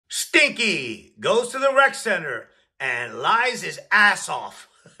Stinky goes to the rec center and lies his ass off.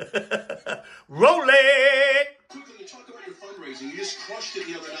 Roll it! Quickly, talk about your fundraising. You just crushed it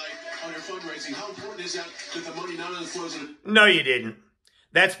the other night on your fundraising. How important is that the money not only flows in? No, you didn't.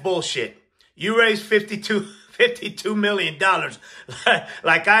 That's bullshit. You raised $52 million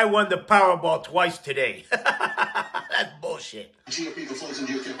like I won the Powerball twice today. That's bullshit. GOP that flows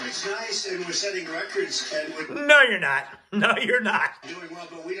into your campaign. It's nice, and we're setting records. And we're No, you're not. No, you're not. doing well,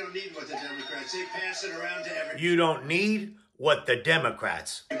 but we don't need what the Democrats. They pass it around to everybody. You don't need what the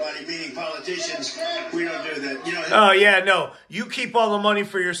Democrats. Meaning politicians. We don't do that. You know. Oh, yeah, no. You keep all the money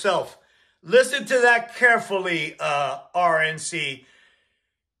for yourself. Listen to that carefully, RNC.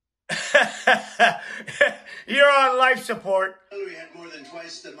 You're on life support. We had more than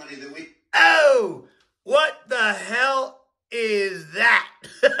twice the money that we. Oh, what the hell is that?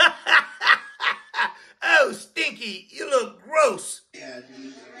 Oh, Stinky, you look gross. Yeah.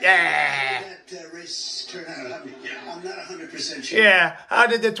 Yeah. That race turn out. I'm not 100% sure. Yeah, how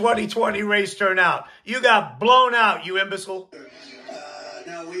did the 2020 race turn out? You got blown out, you imbecile.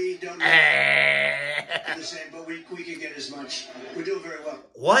 No, we don't do the same, but we can get as much. We're doing very well.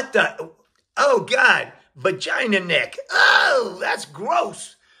 What the? Oh, God. Vagina neck. Oh, that's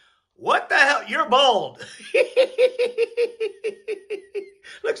gross. What the hell? You're bald.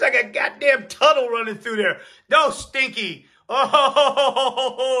 Looks like a goddamn tunnel running through there. No, Stinky.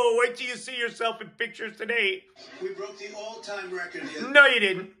 Oh, wait till you see yourself in pictures today. We broke the all-time record. No, you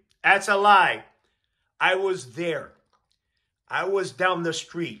didn't. That's a lie. I was there. I was down the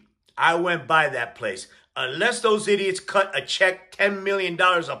street. I went by that place. Unless those idiots cut a check $10 million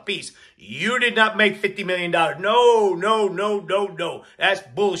a piece, you did not make $50 million. No, no, no, no, no. That's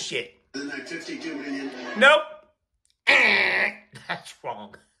bullshit. Isn't that $52 million? Nope. That's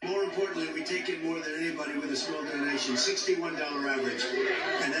wrong. More importantly, we take in more than anybody with a small donation, $61 average.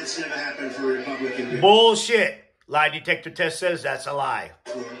 And that's never happened for a Republican. Bullshit. Lie detector test says that's a lie.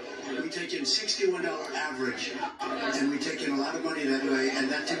 We take in $61 average, and we take in a lot of money that way, and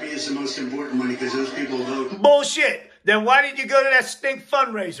that to me is the most important money because those people vote. Bullshit. Then why did you go to that stink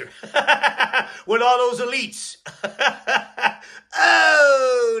fundraiser with all those elites?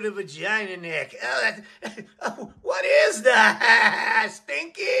 Oh, the vagina neck. Oh, what is that?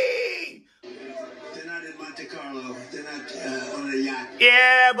 Stinky. They're not in Monte Carlo. They're not on a yacht.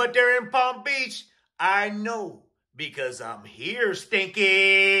 Yeah, but they're in Palm Beach. I know. Because I'm here,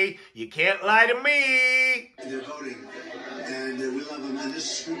 Stinky. You can't lie to me. They're voting, and we love them. And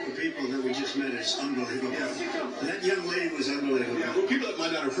this group of people that we just met is unbelievable. That young lady was unbelievable. Well, people that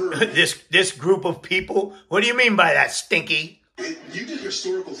might not have heard. This group of people? What do you mean by that, Stinky? You did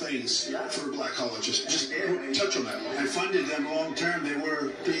historical things for black colleges. Just touch on that. I funded them long term. They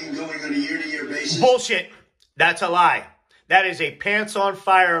were going on a year-to-year basis. Bullshit. That's a lie. That is a pants on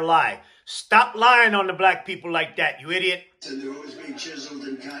fire lie. Stop lying on the black people like that, you idiot. And they're always being chiseled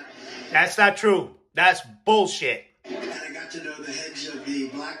and cut. That's not true. That's bullshit. And I got to know the heads of the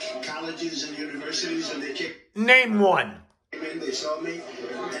black colleges and universities, and they kicked. Name one. They saw me,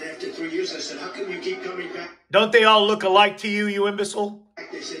 and after 3 years, I said, how come you keep coming back? Don't they all look alike to you, you imbecile?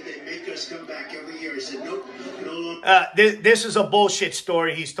 They said they make us come back every year. I said, nope, no longer. This is a bullshit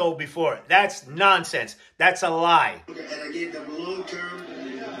story he's told before. That's nonsense. That's a lie. And I gave them long-term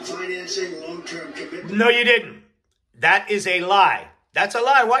financing, long-term commitment. No, you didn't. That is a lie. That's a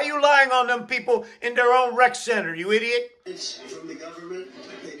lie. Why are you lying on them people in their own rec center, you idiot? It's from the government.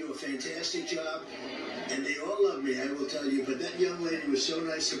 They do a fantastic job. And they all love me, I will tell you. But that young lady was so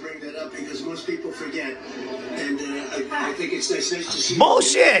nice to bring that up because most people forget. And I think it's nice to see.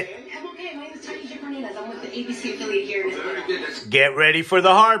 Bullshit! I'm okay. My name is Tati Giannina. I'm with the ABC affiliate here in Atlanta. Get ready for the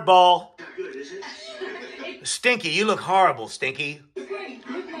hardball. Not good, is it? Stinky, you look horrible, Stinky. Great.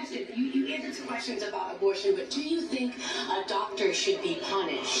 Good question. You answered some questions about abortion, but do you think a doctor should be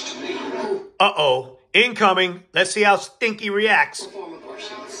punished who Uh-oh. Incoming. Let's see how Stinky reacts. perform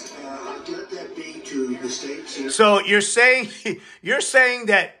abortions? Let that be to the states. So you're saying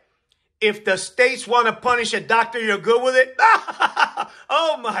that if the states want to punish a doctor, you're good with it?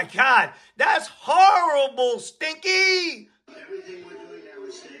 Oh my God. That's horrible, Stinky. Everything we're doing now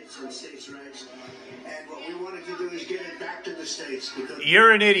is states and states' rights. And what we wanted to do is get it back to the states. Because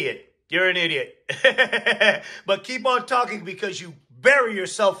You're an idiot. You're an idiot. But keep on talking because you bury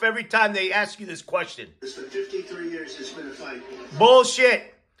yourself every time they ask you this question. for 53 years, it's been a fight.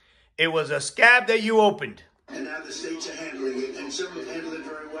 Bullshit. It was a scab that you opened. And now the states are handling it. And some have handled it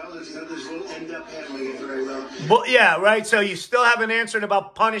very well, and others will end up handling it very well. But yeah, right? So you still haven't answered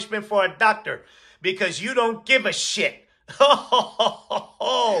about punishment for a doctor because you don't give a shit.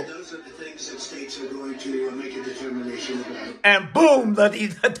 And those are the things that states are going to make a determination about. And boom,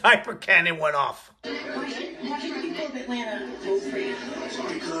 the diaper cannon went off. Why should people of Atlanta vote for you?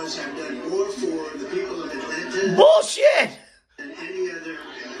 Because I've done more for the people of Atlanta Bullshit! than any other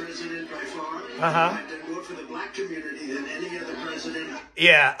president by far. Uh-huh. I've done more for the black community than any other president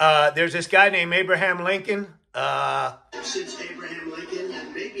Yeah, there's this guy named Abraham Lincoln. since Abraham Lincoln,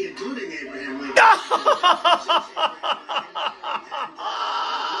 and maybe including